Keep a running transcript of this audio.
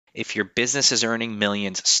If your business is earning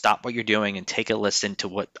millions, stop what you're doing and take a listen to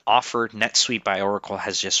what offer NetSuite by Oracle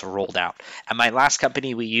has just rolled out. At my last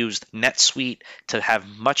company, we used NetSuite to have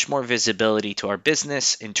much more visibility to our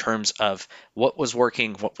business in terms of what was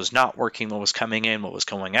working, what was not working, what was coming in, what was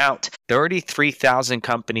going out. 33,000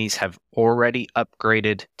 companies have already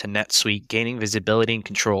upgraded to NetSuite, gaining visibility and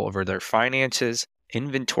control over their finances,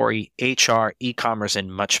 inventory, HR, e-commerce,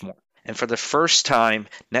 and much more. And for the first time,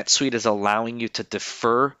 NetSuite is allowing you to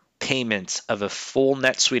defer payments of a full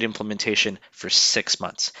NetSuite implementation for 6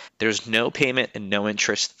 months. There's no payment and no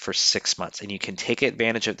interest for 6 months, and you can take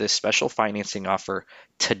advantage of this special financing offer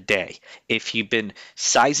today. If you've been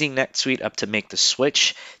sizing NetSuite up to make the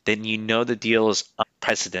switch, then you know the deal is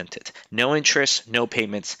unprecedented. No interest, no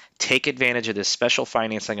payments. Take advantage of this special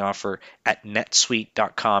financing offer at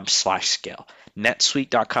netsuite.com/scale.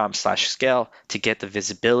 netsuite.com/scale to get the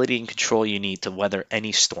visibility and control you need to weather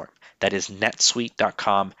any storm. That is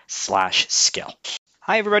netsuite.com/scale.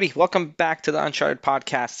 Hi, everybody. Welcome back to the Uncharted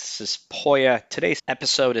Podcast. This is Poya. Today's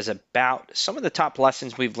episode is about some of the top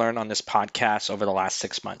lessons we've learned on this podcast over the last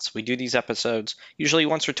 6 months. We do these episodes usually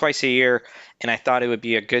once or twice a year, and I thought it would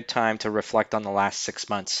be a good time to reflect on the last 6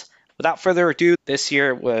 months. Without further ado, this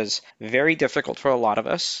year was very difficult for a lot of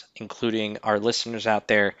us, including our listeners out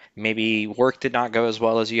there. Maybe work did not go as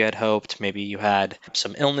well as you had hoped. Maybe you had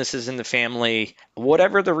some illnesses in the family.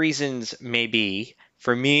 Whatever the reasons may be,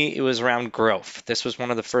 for me, it was around growth. This was one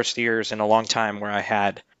of the first years in a long time where I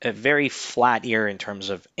had a very flat year in terms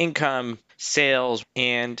of income, sales,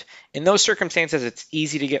 and in those circumstances, it's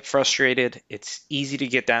easy to get frustrated. It's easy to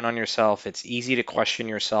get down on yourself. It's easy to question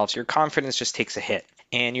yourself. Your confidence just takes a hit.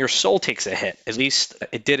 And your soul takes a hit. At least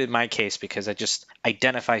it did in my case, because I just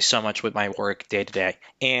identify so much with my work day to day.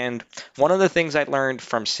 And one of the things I learned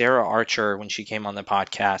from Sarah Archer when she came on the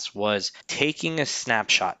podcast was taking a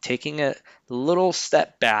snapshot, taking a little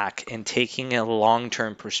step back and taking a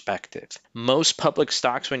long-term perspective. Most public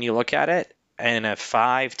stocks, when you look at it, in a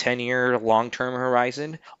 5-10 year long-term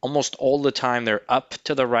horizon, almost all the time they're up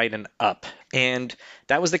to the right and up. And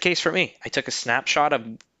that was the case for me. I took a snapshot of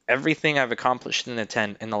everything I've accomplished in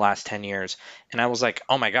the last 10 years. And I was like,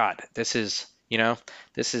 oh my God, this is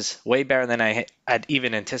way better than I had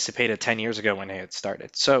even anticipated 10 years ago when I had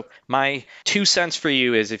started. So my 2 cents for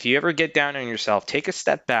you is, if you ever get down on yourself, take a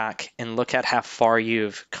step back and look at how far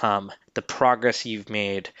you've come, the progress you've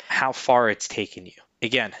made, how far it's taken you.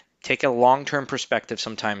 Again, take a long-term perspective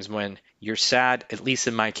sometimes when you're sad. At least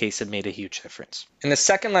in my case, it made a huge difference. And the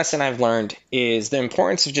second lesson I've learned is the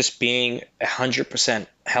importance of just being 100%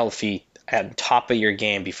 healthy at top of your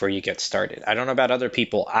game before you get started. I don't know about other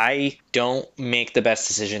people. I don't make the best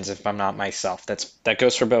decisions if I'm not myself. That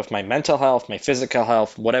goes for both my mental health, my physical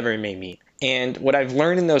health, whatever it may mean. And what I've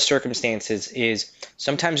learned in those circumstances is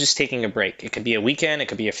sometimes just taking a break. It could be a weekend, it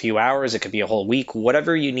could be a few hours, it could be a whole week,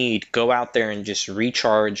 whatever you need. Go out there and just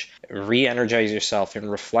recharge, re-energize yourself, and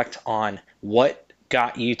reflect on what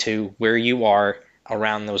got you to where you are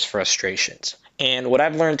around those frustrations. And what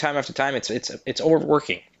I've learned time after time, it's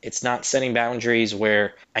overworking. It's not setting boundaries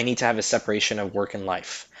where I need to have a separation of work and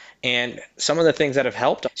life. And some of the things that have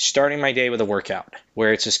helped, starting my day with a workout,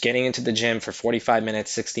 where it's just getting into the gym for 45 minutes,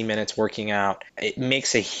 60 minutes, working out. It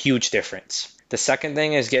makes a huge difference. The second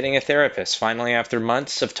thing is getting a therapist. Finally, after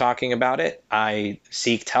months of talking about it, I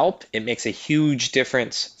seeked help. It makes a huge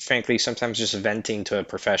difference, frankly, sometimes just venting to a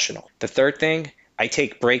professional. The third thing, I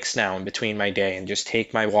take breaks now in between my day and just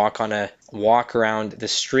take my walk on a walk around the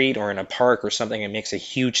street or in a park or something. It makes a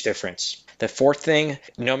huge difference. The fourth thing,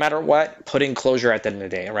 no matter what, put in closure at the end of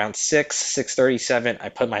the day. Around 6:37, I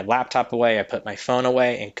put my laptop away, I put my phone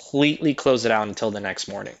away, and completely close it out until the next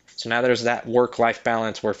morning. So now there's that work-life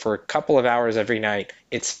balance where for a couple of hours every night,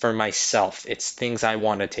 it's for myself. It's things I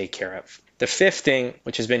want to take care of. The fifth thing,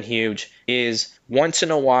 which has been huge, is once in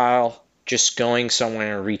a while, just going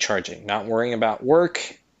somewhere and recharging, not worrying about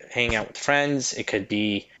work, hanging out with friends. It could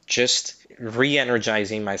be just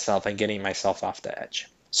re-energizing myself and getting myself off the edge.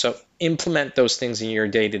 So implement those things in your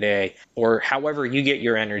day-to-day, or however you get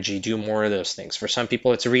your energy, do more of those things. For some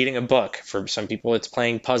people, it's reading a book. For some people, it's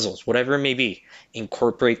playing puzzles, whatever it may be.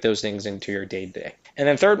 Incorporate those things into your day-to-day. And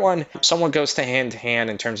then third one, somewhat goes to hand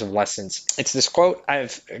in terms of lessons. It's this quote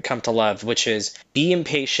I've come to love, which is, be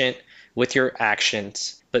impatient with your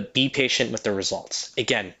actions, but be patient with the results.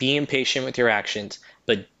 Again, be impatient with your actions,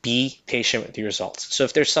 but be patient with your results. So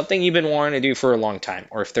if there's something you've been wanting to do for a long time,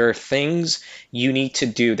 or if there are things you need to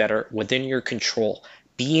do that are within your control,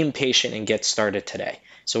 be impatient and get started today.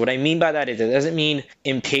 So what I mean by that is, it doesn't mean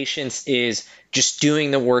impatience is just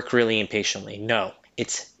doing the work really impatiently. No,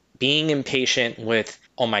 it's being impatient with,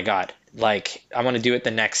 oh my God, like I want to do it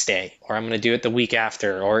the next day, or I'm going to do it the week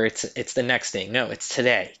after, or it's the next day. No, it's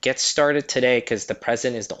today. Get started today because the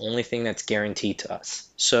present is the only thing that's guaranteed to us.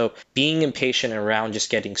 So being impatient around just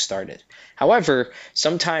getting started. However,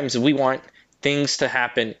 sometimes we want things to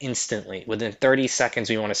happen instantly. Within 30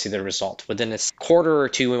 seconds, we want to see the result. Within a quarter or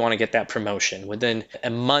two, we want to get that promotion. Within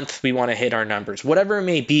a month, we want to hit our numbers. Whatever it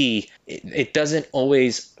may be, it doesn't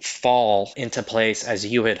always fall into place as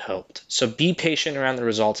you had hoped. So be patient around the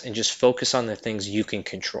results and just focus on the things you can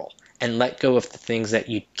control and let go of the things that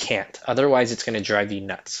you can't. Otherwise, it's going to drive you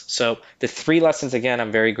nuts. So the 3 lessons, again,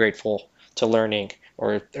 I'm very grateful to learning,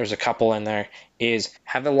 or there's a couple in there, is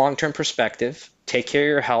have a long-term perspective, take care of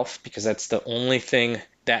your health because that's the only thing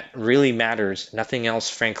that really matters. Nothing else,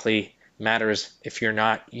 frankly, matters if you're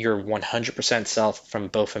not your 100% self from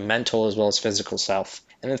both a mental as well as physical self.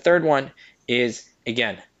 And the third one is,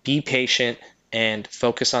 again, be patient and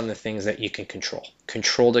focus on the things that you can control.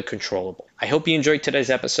 Control the controllable. I hope you enjoyed today's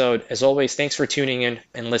episode. As always, thanks for tuning in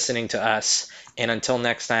and listening to us. And until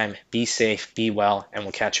next time, be safe, be well, and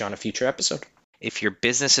we'll catch you on a future episode. If your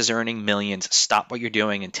business is earning millions, stop what you're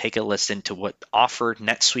doing and take a listen to what offer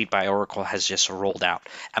NetSuite by Oracle has just rolled out.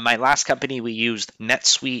 At my last company, we used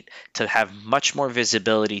NetSuite to have much more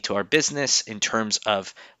visibility to our business in terms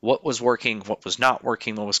of what was working, what was not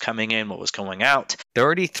working, what was coming in, what was going out.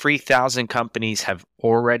 33,000 companies have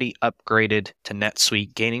already upgraded to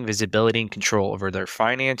NetSuite, gaining visibility and control over their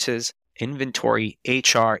finances, inventory,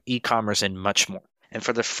 HR, e-commerce, and much more. And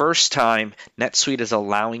for the first time, NetSuite is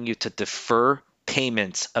allowing you to defer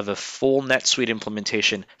payments of a full NetSuite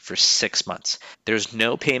implementation for 6 months. There's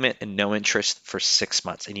no payment and no interest for 6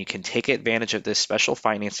 months, and you can take advantage of this special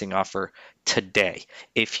financing offer today.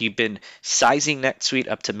 If you've been sizing NetSuite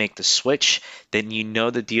up to make the switch, then you know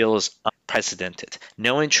the deal is unprecedented.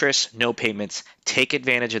 No interest, no payments. Take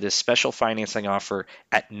advantage of this special financing offer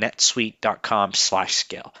at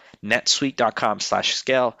netsuite.com/scale.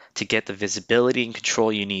 netsuite.com/scale to get the visibility and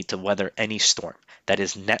control you need to weather any storm. That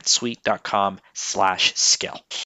is netsuite.com/scale.